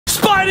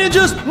Spy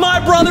Ninjas,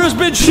 my brother has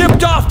been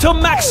shipped off to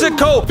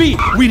Mexico. V,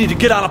 we need to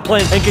get on a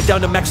plane and get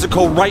down to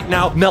Mexico right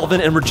now.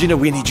 Melvin and Regina,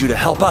 we need you to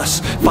help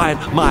us find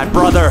my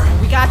brother.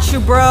 We got you,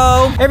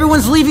 bro.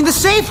 Everyone's leaving the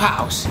safe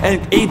house.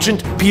 And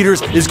Agent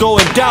Peters is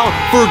going down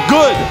for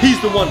good. He's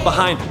the one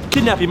behind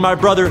kidnapping my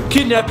brother,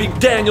 kidnapping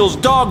Daniel's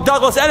dog,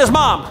 Douglas, and his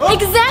mom.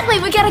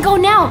 Exactly, we gotta go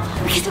now.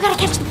 Because we gotta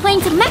catch the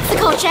plane to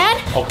Mexico,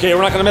 Chad. Okay,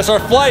 we're not gonna miss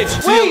our flight.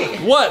 Wait.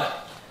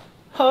 What?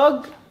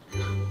 Hug.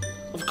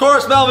 Of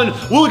course, Melvin.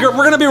 We're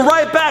gonna be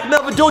right back,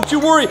 Melvin. Don't you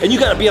worry. And you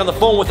gotta be on the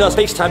phone with us,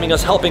 FaceTiming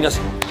us, helping us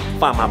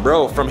find my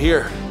bro from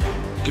here.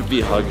 Give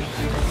me a hug.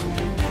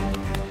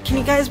 Can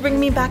you guys bring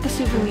me back a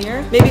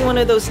souvenir? Maybe one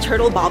of those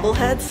turtle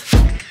bobbleheads?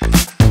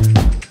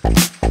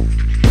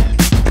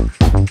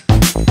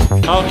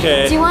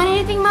 Okay. Do you want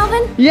anything,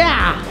 Melvin?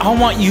 Yeah, I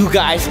want you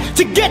guys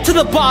to get to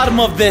the bottom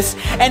of this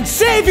and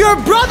save your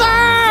brother!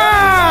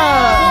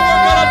 That's what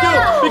we're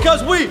gonna do,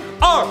 because we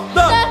are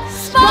the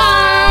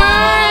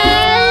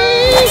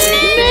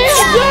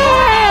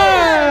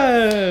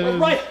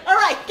All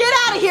right, get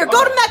out of here.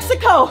 Go to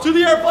Mexico. to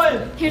the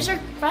airplane. Here's your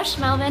brush,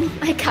 Melvin.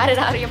 I got it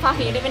out of your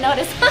pocket. You didn't even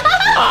notice.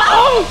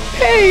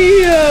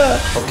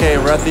 Okay,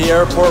 we're at the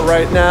airport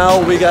right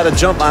now. We gotta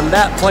jump on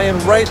that plane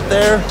right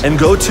there and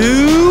go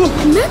to...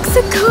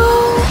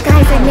 Mexico!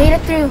 Guys, I made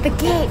it through the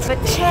gate,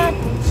 but Chad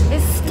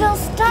is still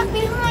stuck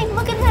behind.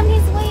 Look at him,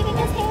 he's waving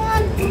his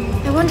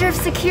hand. I wonder if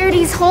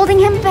security's holding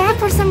him back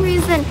for some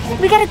reason.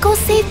 We gotta go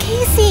save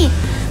Casey.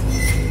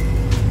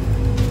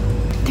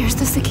 There's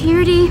the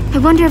security. I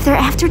wonder if they're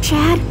after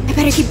Chad. I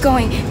better keep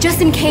going, just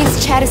in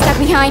case Chad is stuck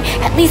behind.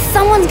 At least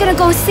someone's gonna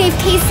go save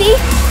Casey.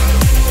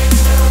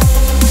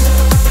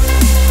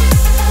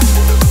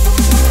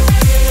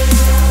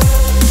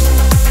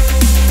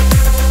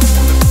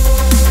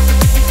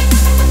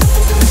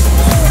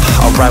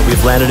 All right,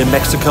 we've landed in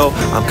Mexico.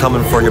 I'm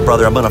coming for you,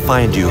 brother. I'm gonna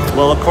find you.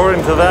 Well,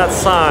 according to that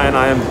sign,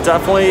 I am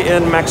definitely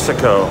in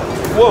Mexico.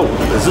 Whoa,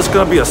 is this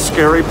gonna be a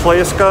scary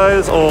place,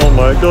 guys? Oh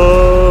my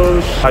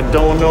gosh. I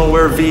don't know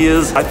where V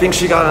is. I think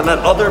she got on that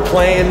other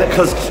plane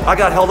because I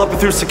got held up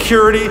through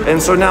security, and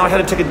so now I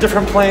had to take a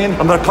different plane.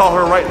 I'm gonna call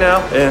her right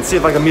now and see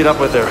if I can meet up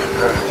with her.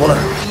 Hold on.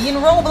 In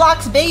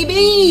Roblox,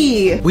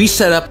 baby. We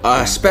set up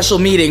a special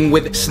meeting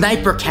with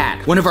Sniper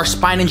Cat, one of our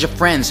Spy Ninja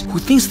friends, who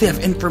thinks they have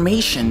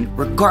information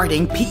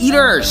regarding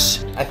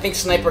Peters. I think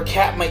Sniper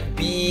Cat might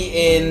be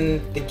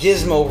in the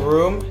Gizmo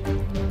room.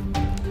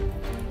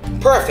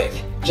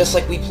 Perfect, just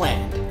like we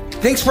planned.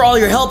 Thanks for all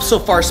your help so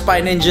far,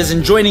 Spy Ninjas,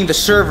 in joining the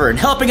server and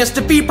helping us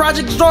defeat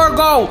Project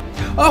Zorgo.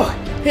 Oh,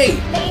 hey.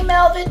 Hey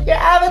Melvin, your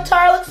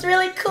avatar looks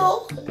really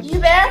cool. You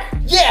there?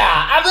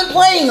 Yeah, I've been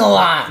playing a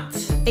lot.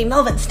 Hey,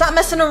 Melvin, stop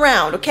messing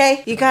around,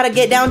 okay? You gotta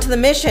get down to the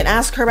mission.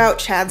 Ask her about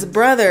Chad's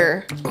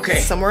brother. Okay.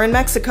 Somewhere in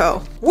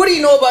Mexico. What do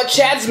you know about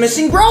Chad's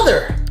missing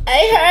brother?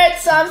 I heard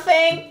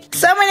something.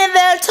 Someone in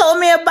there told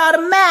me about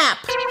a map.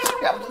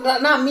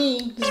 Not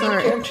me.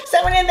 Sorry.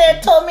 Someone in there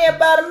told me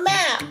about a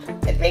map.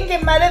 I think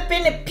it might have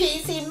been a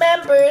PC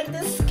member in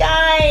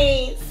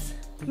disguise.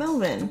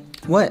 Melvin.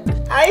 What?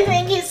 I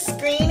think his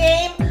screen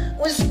name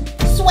was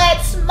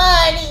Sweats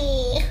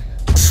Money.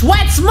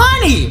 Sweats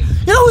Money!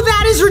 You know who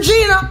that is,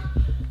 Regina?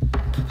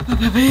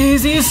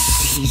 PC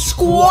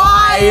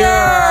Squire!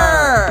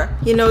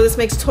 You know, this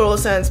makes total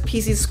sense.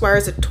 PC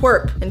Squire's a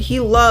twerp, and he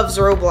loves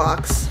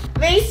Roblox.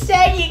 They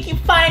said you can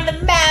find the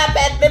map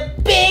at the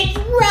Big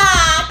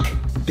Rock.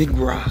 Big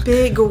Rock.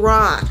 Big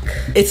Rock.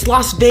 It's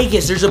Las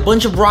Vegas. There's a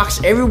bunch of rocks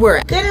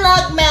everywhere. Good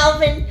luck,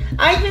 Melvin.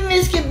 I think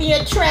this could be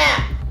a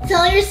trap.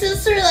 Tell your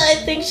sister that I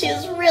think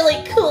she's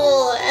really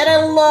cool, and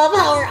I love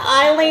how her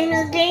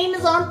eyeliner game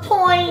is on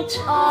point.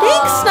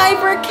 Thanks,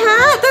 Sniper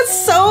Cat.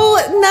 That's so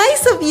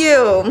nice of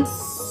you.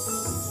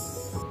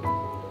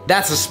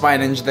 That's a Spy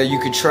Ninja that you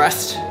could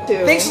trust.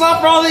 Dude. Thanks a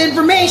lot for all the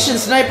information,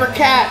 Sniper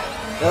Cat.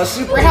 That was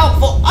super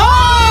helpful.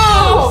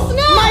 Oh!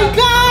 My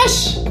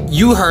gosh!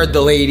 You heard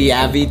the lady,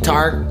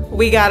 Avatar.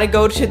 We gotta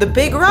go to the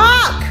Big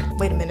Rock.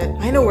 Wait a minute.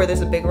 I know where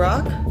there's a Big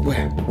Rock.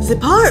 Where? The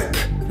park.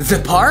 The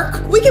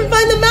park? We can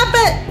find the map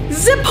at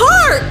the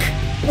park.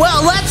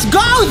 Well, let's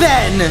go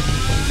then!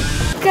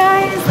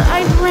 Guys,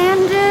 I've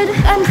landed.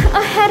 I'm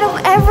ahead of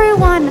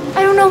everyone.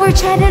 I don't know where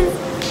Chad is.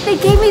 They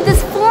gave me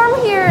this form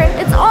here.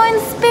 It's all in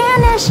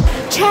Spanish.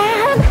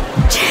 Chad,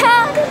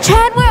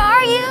 where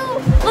are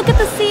you? Look at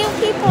the sea of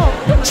people.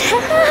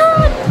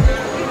 Chad.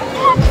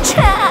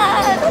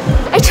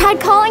 I tried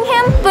calling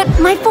him, but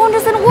my phone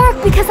doesn't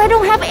work because I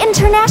don't have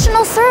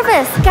international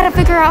service. Gotta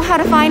figure out how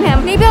to find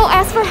him. Maybe I'll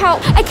ask for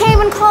help. I can't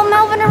even call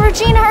Melvin or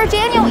Regina or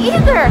Daniel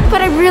either.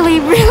 But I really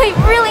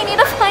need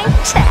to find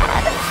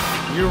Chad.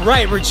 You're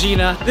right,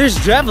 Regina. There's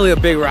definitely a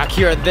Big Rock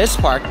here at this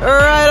park.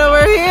 Right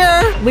over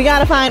here. We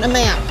gotta find a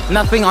map.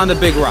 Nothing on the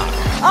Big Rock.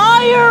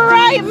 Oh, you're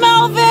right,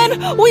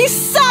 Melvin. We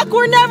suck.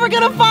 We're never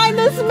gonna find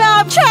this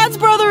map. Chad's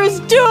brother is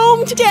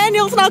doomed.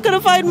 Daniel's not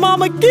gonna find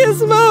Mama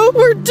Gizmo.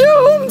 We're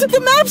doomed. The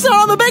map's not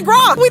on the Big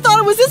Rock. We thought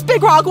it was this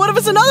Big Rock. What if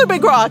it's another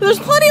Big Rock? There's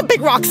plenty of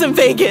Big Rocks in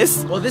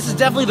Vegas. Well, this is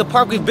definitely the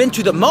park we've been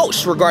to the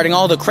most regarding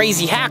all the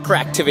crazy hacker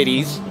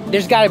activities.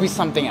 There's gotta be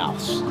something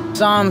else.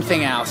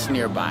 something else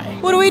nearby.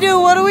 What do we do?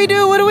 What do we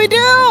do? What do we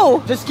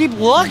do? Just keep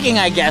looking,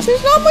 I guess.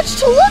 There's not much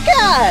to look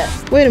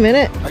at. Wait a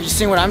minute. Are you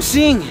seeing what I'm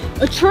seeing?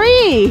 A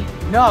tree.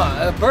 No,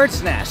 a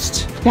bird's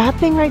nest. That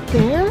thing right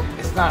there?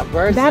 It's not a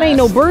bird's That nest. ain't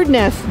no bird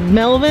nest,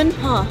 Melvin.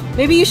 Huh.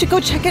 Maybe you should go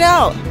check it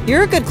out.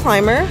 You're a good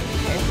climber.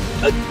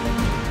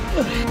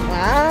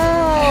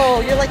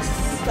 Wow. You're like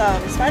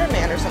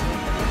Spider-Man or something.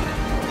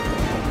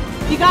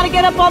 You gotta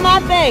get up on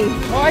that thing.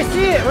 Oh, I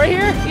see it right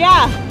here.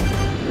 Yeah.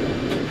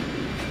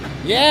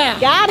 Yeah.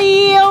 Got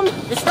him.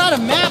 It's not a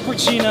map,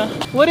 Regina.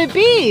 What'd it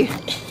be?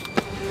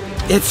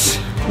 It's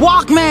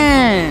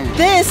Walkman.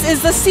 This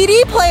is the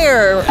CD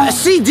player. A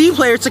CD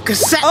player. It's a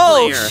cassette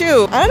player. Oh,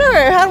 shoot. I never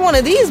had one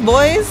of these,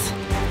 boys.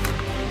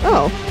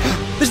 Oh.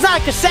 There's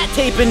not a cassette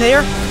tape in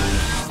there.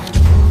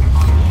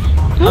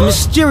 A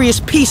mysterious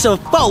piece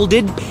of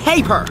folded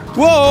paper. Whoa,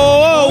 whoa,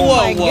 Oh whoa,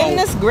 my whoa.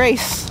 goodness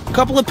grace. A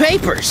couple of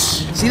papers.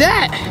 See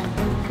that?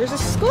 There's a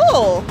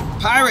skull.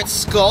 Pirate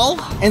skull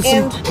and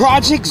some And-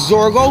 Project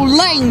Zorgo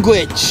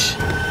language.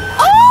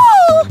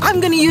 Oh!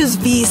 I'm gonna use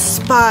V's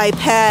spy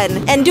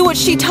pen and do what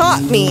she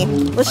taught me.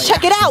 Let's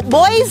check it out,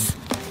 boys.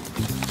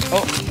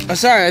 Oh,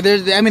 sorry.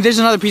 There's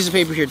another piece of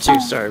paper here too.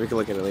 Sorry, we can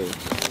look at it later.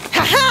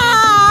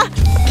 Ha-ha!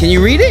 Can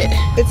you read it?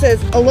 It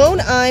says, alone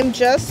I'm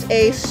just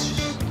a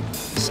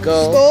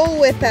skull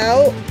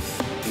without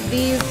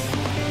these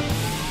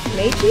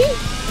matey?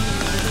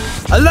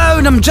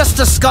 Alone, I'm just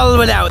a skull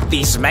without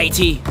these,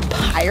 matey.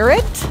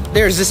 Pirate?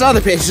 There's this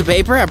other piece of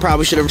paper I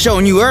probably should have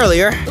shown you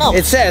earlier. Oh.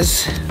 It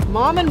says,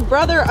 Mom and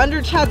brother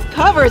under Chad's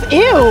covers.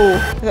 Ew!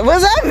 What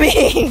does that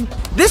mean?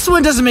 this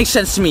one doesn't make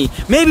sense to me.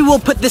 Maybe we'll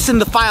put this in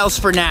the files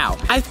for now.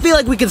 I feel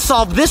like we can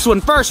solve this one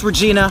first,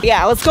 Regina.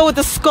 Yeah, let's go with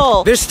the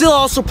skull. There's still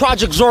also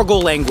Project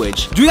Zorgo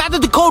language. Do you have the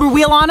decoder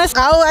wheel on us?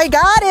 Oh, I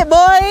got it,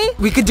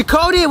 boy! We could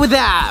decode it with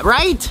that,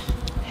 right?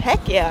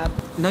 Heck yeah.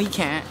 No, you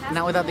can't.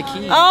 Not without the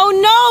key. Oh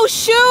no,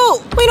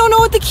 shoot! We don't know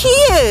what the key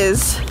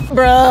is.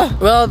 Bruh.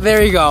 Well,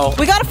 there you go.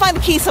 We gotta find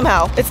the key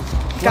somehow. It's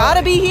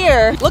gotta be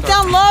here. Look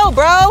down low,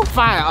 bro.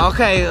 Fire.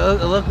 Okay,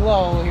 look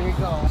low. Here we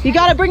go. You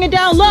gotta bring it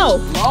down low.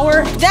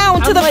 Lower.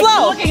 Down to the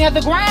flow. Looking at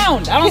the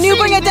ground. I don't Can you see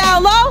bring it anything.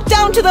 down low?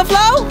 Down to the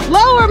flow?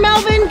 Lower,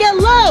 Melvin. Get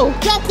low.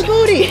 Drop the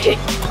booty.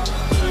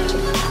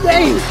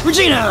 Hey,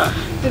 Regina.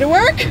 Did it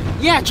work?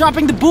 Yeah,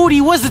 dropping the booty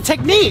was the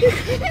technique. Look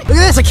at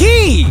this, a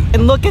key.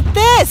 And look at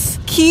this.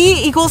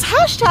 Key equals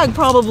hashtag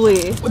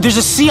probably. There's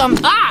a C on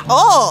top.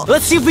 Oh.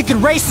 Let's see if we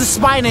can race the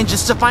spy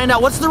ninjas to find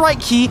out what's the right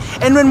key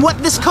and then what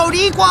this code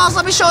equals.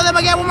 Let me show them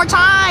again one more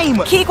time.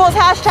 Key equals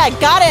hashtag.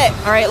 Got it.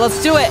 All right,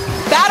 let's do it.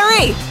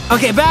 Battery.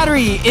 Okay,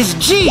 battery is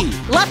G.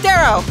 Left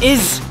arrow.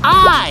 Is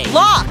I.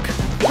 Lock.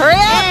 Hurry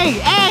up.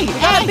 A.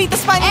 We gotta beat the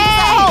spy ninjas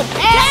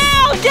A.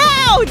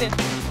 at home.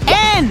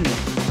 Down. N.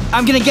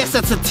 I'm gonna guess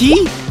that's a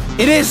T.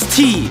 It is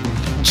T.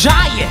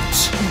 Giant.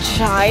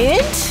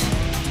 Giant?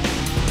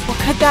 What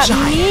could that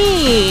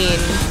mean?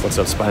 What's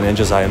up, Spy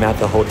Ninjas? I am at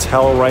the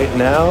hotel right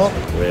now.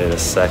 Wait a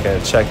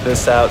second, check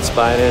this out,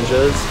 Spy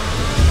Ninjas.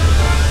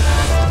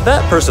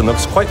 That person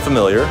looks quite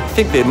familiar. I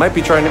think they might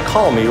be trying to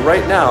call me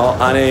right now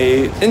on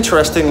a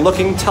interesting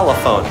looking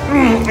telephone.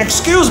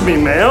 Excuse me,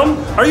 ma'am.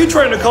 Are you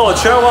trying to call a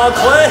chow on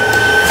Clay?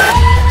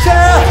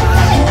 Chad!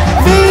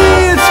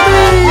 It's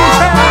me,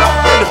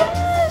 Chad!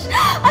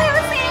 I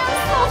haven't seen him in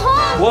so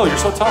long. Whoa, you're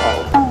so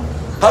tall.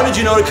 How did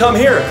you know to come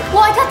here? Well,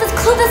 I got this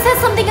clue that says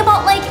something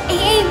about like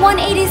AA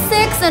 186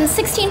 and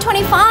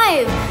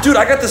 1625. Dude,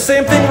 I got the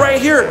same thing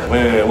right here.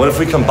 Wait, what if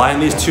we combine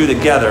these two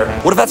together?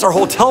 What if that's our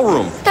hotel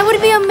room? That would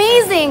be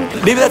amazing.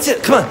 Maybe that's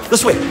it. Come on,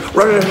 this way.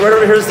 Right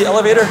over here is the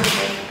elevator.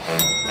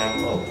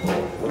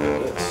 Oh, look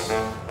at this.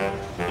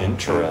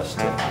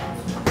 Interesting.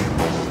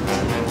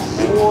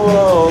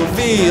 Whoa,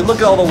 V, look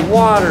at all the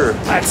water.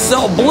 That's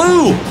so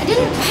blue. I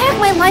didn't pack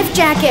my life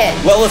jacket.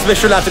 Well, let's make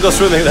sure not to go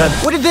swimming then.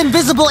 What did the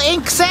invisible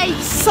ink say?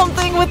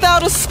 Something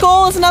without a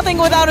skull is nothing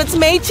without its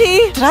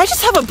matey. Did I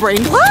just have a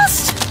brain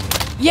blast?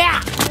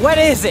 Yeah. What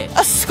is it?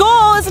 A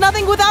skull is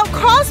nothing without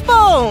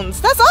crossbones.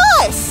 That's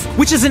us.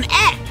 Which is an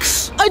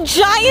X. A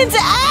giant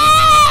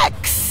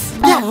X.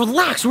 Yeah,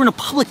 relax. We're in a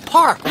public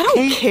park. I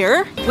don't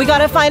care. We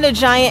gotta find a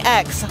giant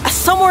X.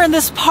 Somewhere in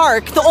this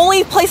park. The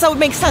only place that would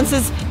make sense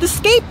is the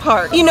skate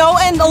park. You know,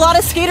 and a lot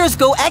of skaters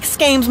go X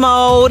Games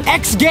mode.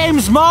 X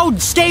Games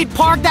mode, skate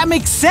park. That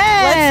makes sense.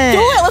 Let's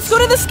do it. Let's go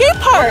to the skate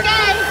park.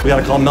 We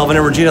gotta call Melvin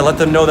and Regina, let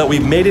them know that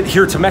we've made it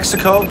here to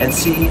Mexico and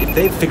see if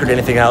they've figured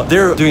anything out.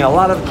 They're doing a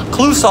lot of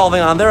clue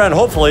solving on their end,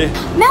 hopefully.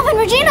 Melvin,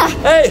 Regina.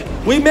 Hey,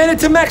 we made it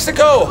to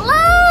Mexico.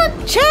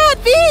 Look. Chad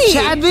V.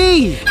 Chad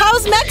V.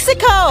 How's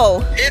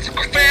Mexico? It's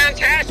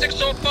fantastic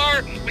so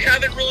far. We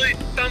haven't really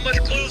found much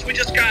clues. We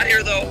just got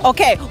here though.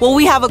 Okay, well,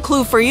 we have a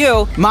clue for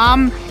you.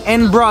 Mom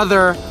and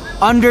brother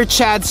under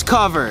Chad's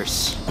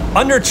covers.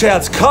 Under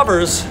Chad's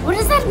covers, What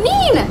does that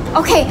mean?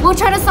 Okay, we'll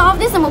try to solve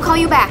this and we'll call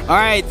you back. All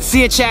right,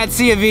 see ya, Chad.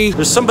 See ya, V.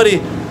 there's somebody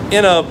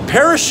in a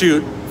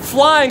parachute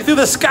flying through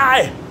the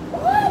sky.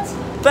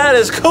 What? That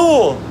is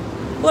cool.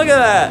 Look at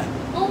that.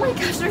 Oh my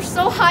gosh, they're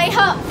so high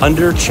up.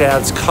 Under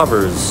Chad's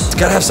covers. It's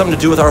gotta have something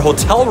to do with our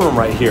hotel room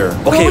right here.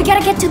 Okay. Well, we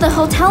gotta get to the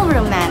hotel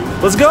room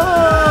then. Let's go!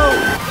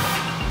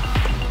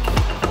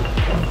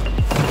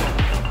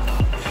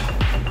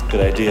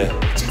 Good idea.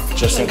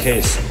 Just in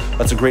case.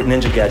 That's a great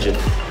ninja gadget.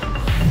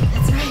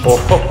 That's right.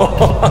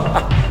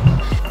 Oh.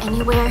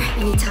 Anywhere,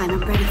 anytime, I'm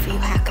ready for you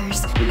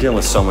hackers. We're dealing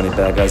with so many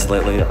bad guys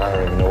lately, I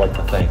don't even know what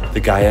to think. The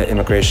guy at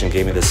immigration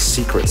gave me this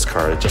secrets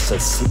card. It just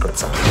says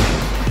secrets on it.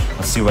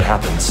 Let's see what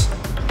happens.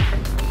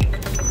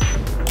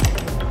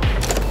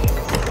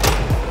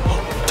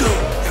 Dude,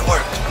 it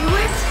worked. It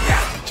worked?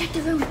 Yeah. Check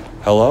the room.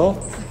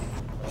 Hello?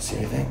 You see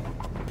anything?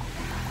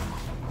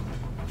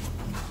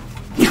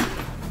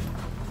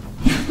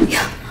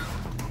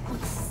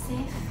 Looks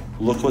safe.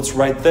 Look what's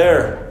right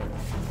there.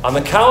 On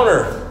the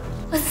counter.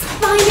 A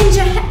spy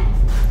ninja hat.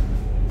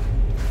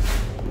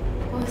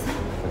 What was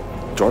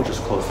that? Door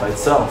just closed by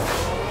itself.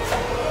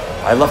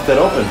 I left that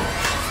open.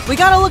 We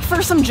gotta look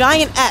for some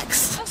giant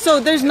X. So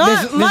there's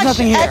not much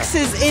nothing here.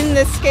 X's in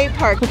this skate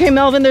park. Okay,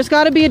 Melvin, there's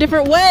gotta be a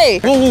different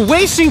way. Well, we're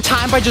wasting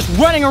time by just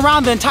running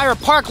around the entire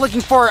park looking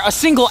for a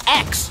single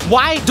X.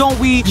 Why don't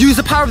we use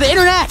the power of the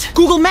internet?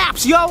 Google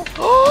Maps, yo!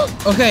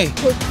 Okay,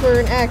 Look for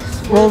an X.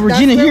 well, That's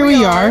Regina, where here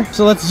we are.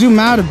 So let's zoom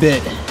out a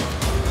bit.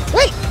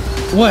 Wait,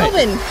 What?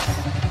 Melvin.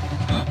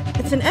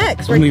 It's an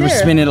X right When we there.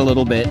 spin it a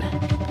little bit.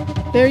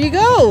 There you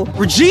go.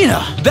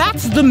 Regina,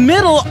 that's the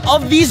middle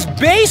of these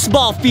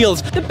baseball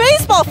fields. The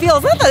baseball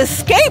field, not the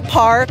skate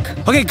park.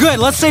 Okay, good.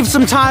 Let's save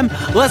some time.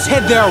 Let's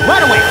head there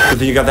right away. Good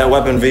thing you got that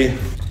weapon, V. It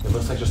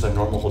looks like just a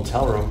normal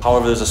hotel room.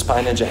 However, there's a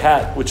spy ninja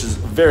hat, which is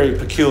very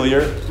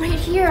peculiar. Right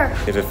here.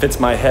 If it fits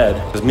my head,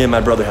 because me and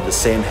my brother have the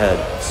same head.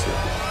 Let's see.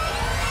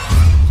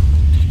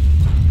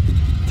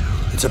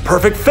 Dude, it's a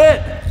perfect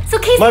fit. So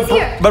Casey's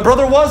here. My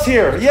brother was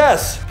here,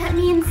 yes. That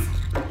means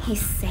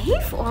he's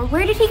safe, or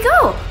where did he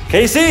go?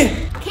 Casey?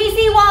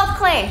 Casey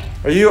Wildclay.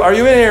 Are you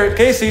in here,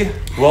 Casey?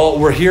 Well,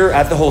 we're here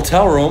at the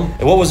hotel room.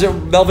 And what was it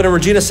Melvin and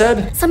Regina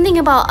said? Something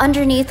about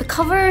underneath the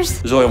covers.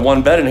 There's only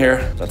one bed in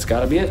here. That's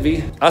gotta be it,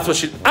 V. That's what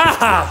she,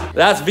 aha!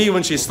 That's V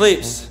when she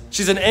sleeps.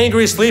 She's an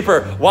angry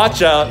sleeper.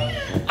 Watch out.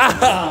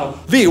 Ah!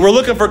 V, we're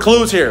looking for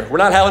clues here. We're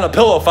not having a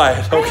pillow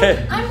fight,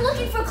 okay? I'm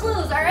looking for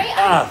clues, all right?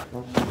 Ah.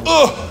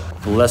 Ugh.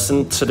 The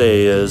lesson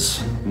today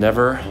is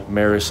never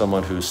marry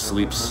someone who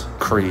sleeps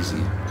crazy.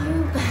 You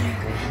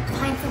better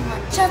find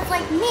someone just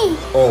like me.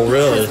 Oh,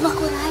 really? Because look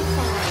what I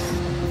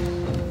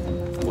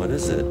found. What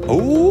is it?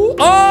 Oh!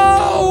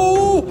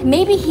 Oh!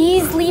 Maybe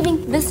he's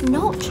leaving this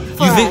note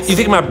for us. You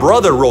think my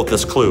brother wrote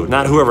this clue,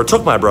 not whoever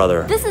took my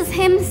brother? This is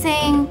him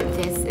saying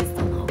this is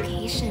the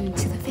location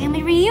to the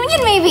family reunion,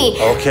 maybe.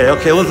 Okay,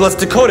 let's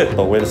decode it.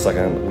 Oh, wait a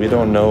second. We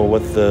don't know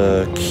what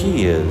the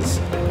key is.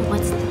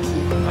 What's the key?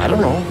 I don't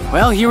know.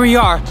 Well, here we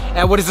are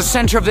at what is the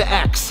center of the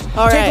X.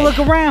 All Take right. a look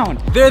around.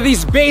 There are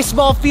these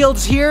baseball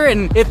fields here,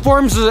 and it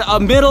forms a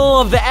middle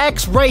of the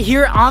X right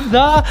here on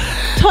the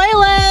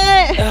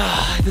Toilet.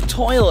 the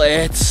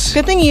toilets.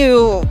 Good thing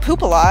you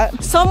poop a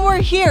lot. Somewhere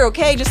here,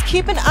 okay? Just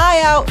keep an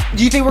eye out.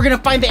 Do you think we're gonna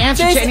find the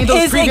answer to any of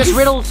those previous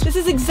riddles? This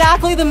is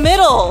exactly the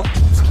middle.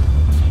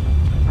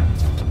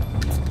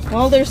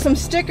 Well, there's some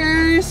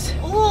stickers.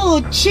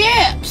 Ooh,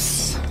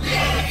 chips!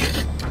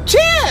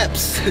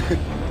 Chips!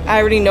 I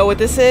already know what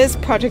this is.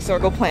 Project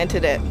Zorgo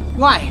planted it.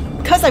 Why?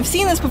 Because I've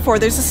seen this before.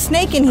 There's a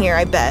snake in here,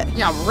 I bet.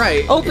 Yeah,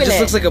 right. Open It just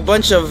it. looks like a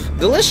bunch of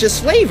delicious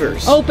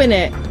flavors. Open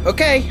it.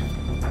 Okay.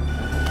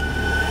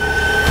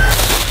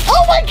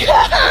 Oh my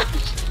god!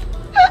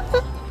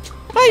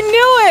 I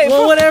knew it!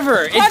 Well,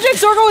 whatever. Project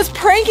Zorgo was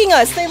pranking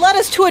us. They led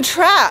us to a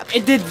trap.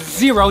 It did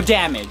 0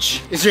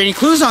 damage. Is there any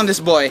clues on this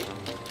boy?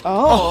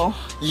 Oh.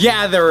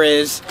 Yeah, there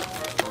is.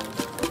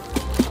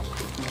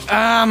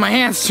 My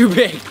hand's too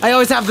big. I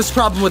always have this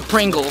problem with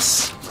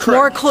Pringles.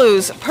 More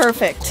clues.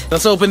 Perfect.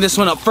 Let's open this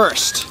one up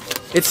first.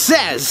 It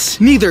says,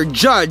 neither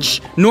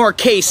judge nor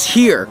case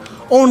here,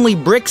 only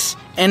bricks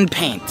and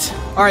paint.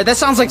 All right, that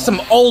sounds like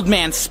some old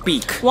man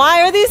speak.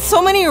 Why are these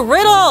so many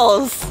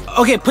riddles?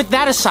 Okay, put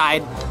that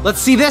aside. Let's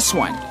see this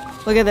one.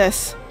 Look at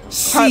this.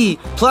 C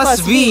plus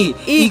V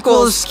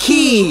equals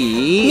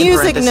key. in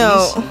Music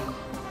parentheses. note.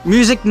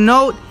 Music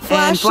note and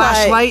Flashlight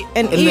flashlight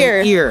and then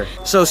ear. ear.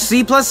 So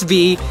C plus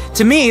V,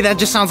 to me, that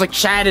just sounds like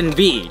Chad and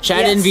V.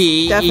 Chad and Yes,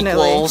 V definitely.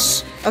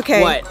 equals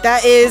Okay. what?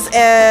 That is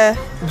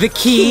The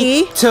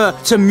key,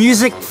 to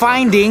music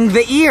finding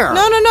the ear.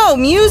 No.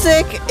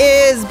 Music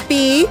is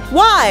B.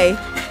 Y.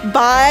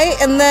 By,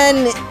 and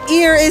then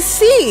ear is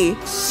C.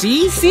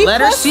 C? C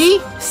Letter plus- C?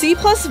 C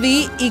plus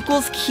V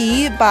equals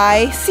key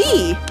by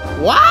C.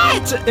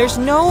 What? There's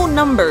no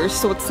numbers,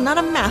 so it's not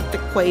a math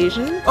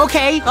equation.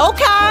 Okay.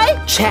 Okay.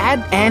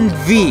 Chad and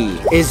V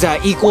is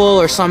equal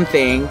or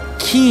something.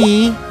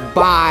 Key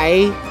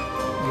by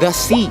the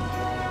C.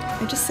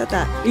 I just said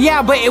that.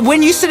 Yeah, but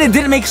when you said it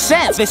didn't make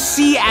sense. The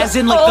sea as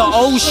in like the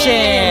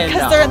ocean.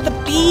 Because they're at the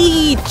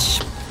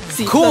beach.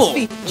 C Cool. plus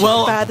V,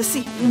 Well, by the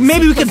sea.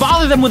 Maybe C we could plus-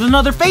 bother them with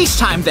another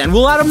FaceTime then.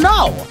 We'll let them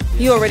know.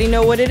 You already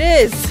know what it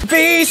is.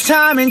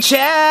 FaceTime and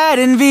Chad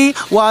and V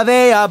while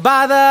they are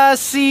by the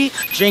sea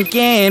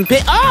drinking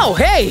Oh,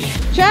 hey!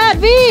 Chad,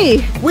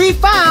 V! We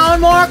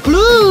found more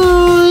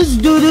clues,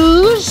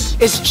 doo-doos.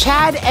 It's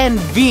Chad and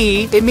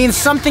V. It means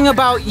something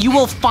about you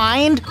will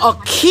find a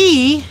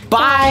key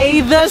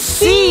by the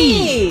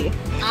sea.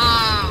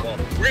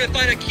 We're gonna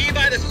find a key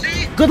by the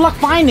sea? Good luck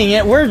finding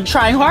it. We're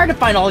trying hard to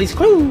find all these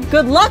clues.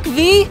 Good luck,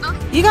 V.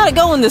 You gotta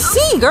go in the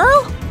sea,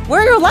 girl.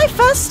 Where are your life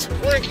vest?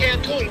 We're in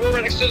Cancun. We're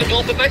right next to the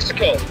Gulf of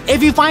Mexico.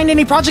 If you find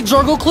any Project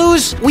Zorgo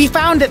clues, we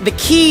found that the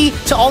key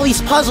to all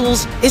these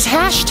puzzles is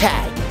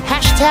hashtag.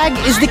 Hashtag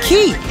is the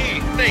key.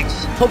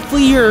 Thanks.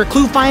 Hopefully your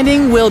clue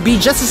finding will be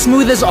just as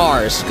smooth as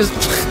ours, because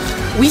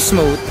we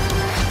smooth.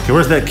 Okay,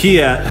 where's that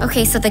key at?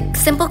 Okay, so the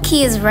simple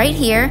key is right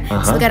here.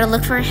 So we gotta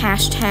look for a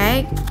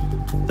hashtag.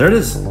 There it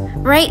is.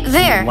 Right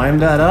there. Line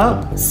that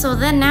up. So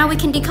then now we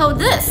can decode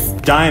this.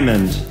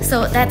 Diamond.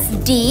 So that's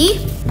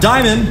D,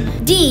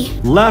 Diamond. D,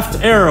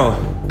 Left arrow.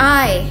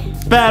 I,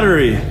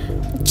 Battery.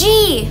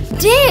 G,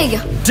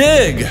 dig.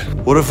 Dig.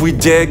 What if we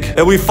dig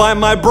and we find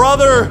my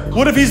brother?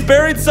 What if he's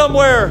buried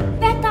somewhere?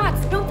 Bad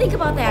thoughts. Don't think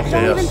about that.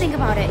 Don't yes. even think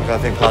about it.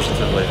 Gotta think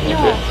positively.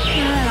 No.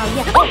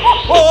 Yeah.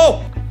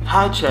 Oh!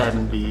 Hi, Chad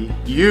and B.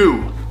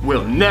 You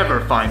will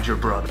never find your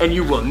brother, and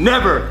you will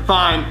never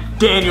find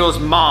Daniel's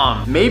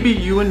mom. Maybe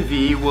you and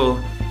V will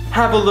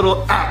have a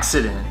little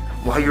accident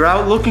while you're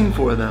out looking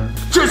for them.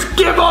 Just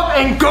give up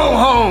and go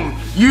home.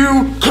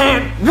 You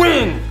can't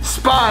win,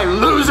 spy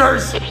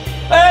losers.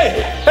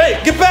 Hey,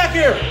 get back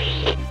here!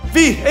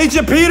 V,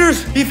 Agent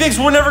Peters, he thinks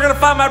we're never gonna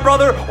find my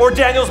brother or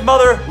Daniel's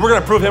mother. We're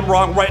gonna prove him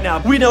wrong right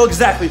now. We know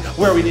exactly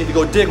where we need to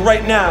go dig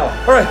right now.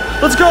 All right,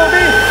 let's go,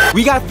 V.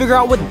 We gotta figure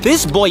out what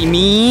this boy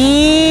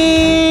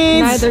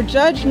means. Neither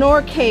judge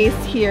nor case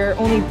here,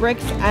 only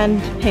bricks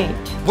and paint.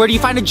 Where do you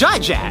find a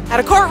judge at? At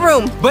a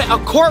courtroom. But a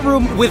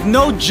courtroom with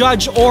no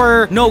judge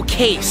or no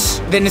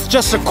case, then it's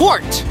just a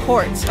court,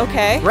 Courts,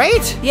 okay?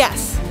 right?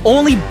 Yes.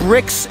 Only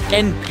bricks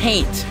and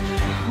paint.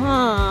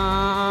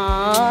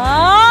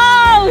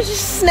 Oh,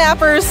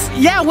 snappers.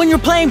 Yeah, when you're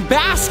playing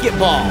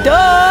basketball.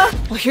 Duh.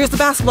 Well, here's the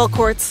basketball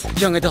courts.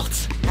 Young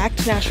adults,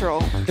 Act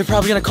natural. they're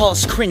probably gonna call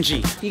us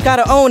cringy. You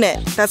gotta own it.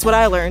 That's what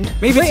I learned.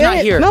 Maybe it's not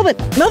here. Melvin,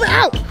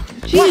 out!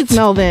 Jeez, What?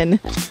 Melvin.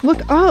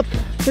 Look up.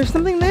 There's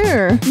something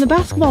there in the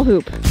basketball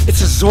hoop.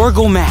 It's a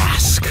Zorgo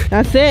mask.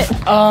 That's it.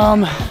 All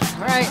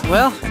right,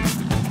 well.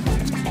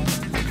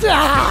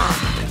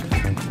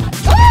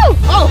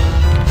 Oh,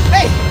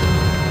 hey,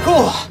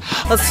 cool.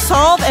 Let's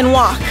solve and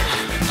walk.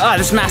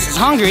 This mask is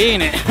hungry,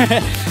 ain't it?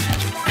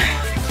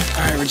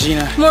 All right,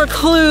 Regina. More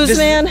clues,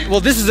 man.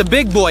 This is a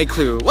big boy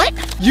clue. What?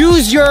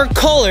 Use your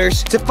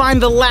colors to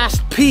find the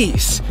last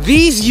piece.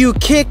 These you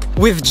kick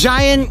with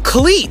giant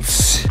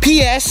cleats.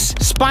 P.S.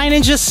 Spy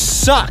Ninjas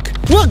suck.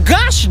 Well,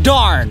 gosh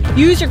darn.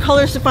 Use your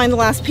colors to find the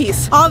last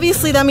piece.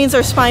 Obviously, that means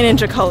our Spy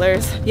Ninja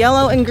colors.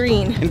 Yellow and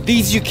green. And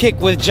these you kick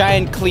with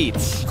giant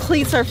cleats.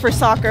 Cleats are for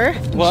soccer.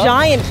 What?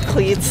 Giant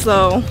cleats,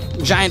 though.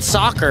 Giant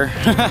soccer.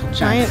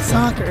 Giant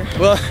soccer.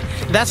 Well,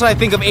 that's what I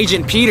think of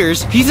Agent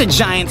Peters. He's a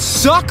giant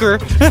sucker.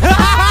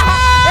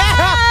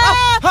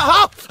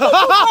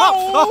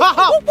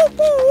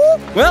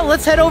 Well,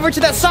 let's head over to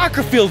that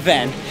soccer field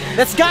then.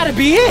 That's gotta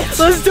be it.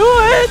 Let's do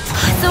it.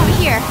 It's over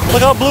here.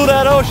 Look how blue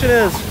that ocean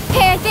is.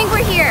 Hey, I think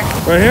we're here.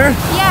 Right here?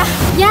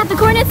 Yeah, the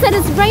coordinate said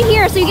it's right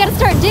here, so you gotta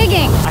start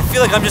digging. I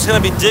feel like I'm just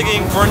gonna be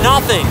digging for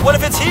nothing. What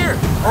if it's here?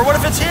 Or what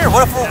if it's here?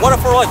 What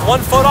if we're like 1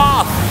 foot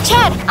off?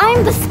 Chad,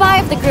 I'm the spy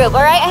of the group,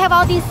 all right? I have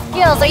all these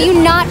skills. Are you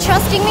not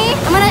trusting me?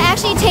 I'm gonna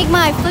actually take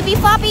my flippy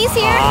floppies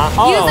here,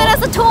 use it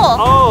as a tool.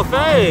 Oh,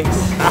 thanks.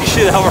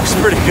 Actually, that works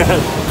pretty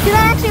good. See,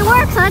 that actually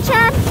works, huh,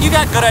 Chad? You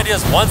got good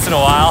ideas once in a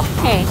while.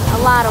 Hey,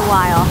 a lot of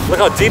while. Look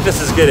how deep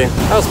this is getting.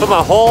 I just put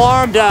my whole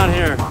arm down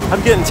here.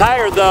 I'm getting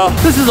tired though.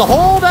 This is a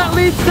hole that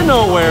leads to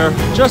nowhere.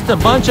 Just a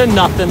bunch of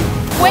nothing.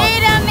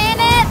 Wait a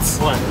minute.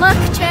 What? Look,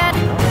 Chad.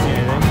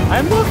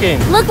 I'm looking.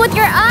 Look with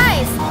your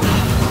eyes.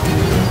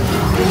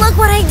 Look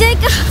what I did.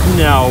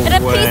 No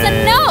And a way. piece of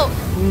note.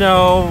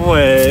 No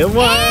way.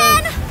 What?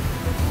 And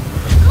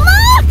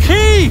look!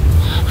 Key!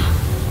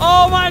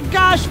 Oh my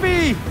gosh,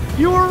 V!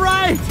 You were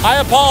right. I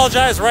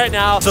apologize right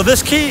now. So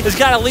this key has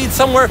got to lead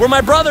somewhere where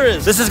my brother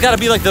is. This has got to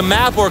be like the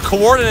map or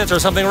coordinates or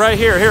something right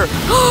here. Here.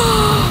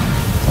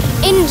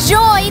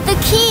 Enjoy the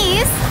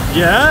keys.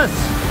 Yes.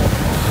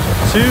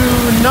 To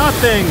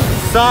nothing,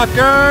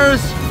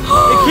 suckers.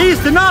 The keys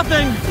to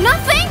nothing.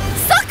 Nothing?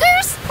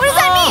 Suckers? What does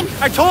that mean?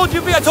 I told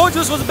you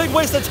this was a big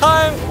waste of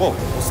time. Whoa,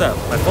 what's that?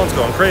 My phone's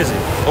going crazy.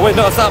 Oh wait,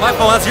 no, it's not my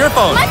phone, that's your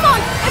phone. My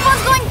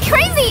phone's going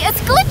crazy. It's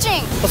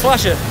glitching. Let's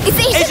watch it. It's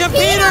Agent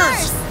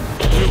Peters.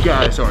 You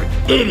guys are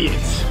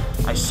idiots.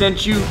 I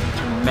sent you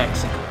to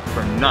Mexico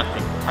for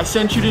nothing. I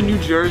sent you to New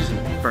Jersey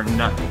for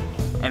nothing.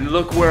 And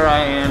look where I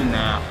am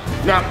now.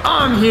 Now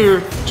I'm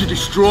here to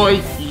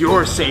destroy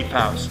your safe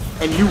house.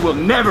 And you will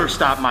never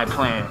stop my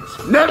plans.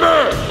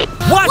 Never!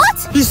 What?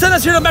 What? He sent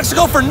us here to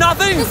Mexico for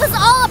nothing? This is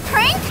all a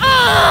prank?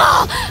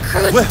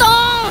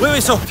 Oh,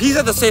 Wait, so he's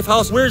at the safe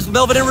house. Where's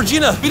Melvin and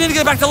Regina? We need to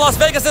get back to Las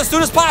Vegas as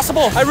soon as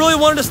possible. I really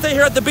wanted to stay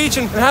here at the beach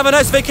and have a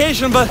nice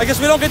vacation, but I guess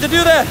we don't get to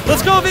do that.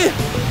 Let's go, V.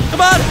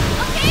 Come on.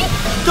 Okay.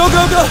 Go,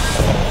 go, go.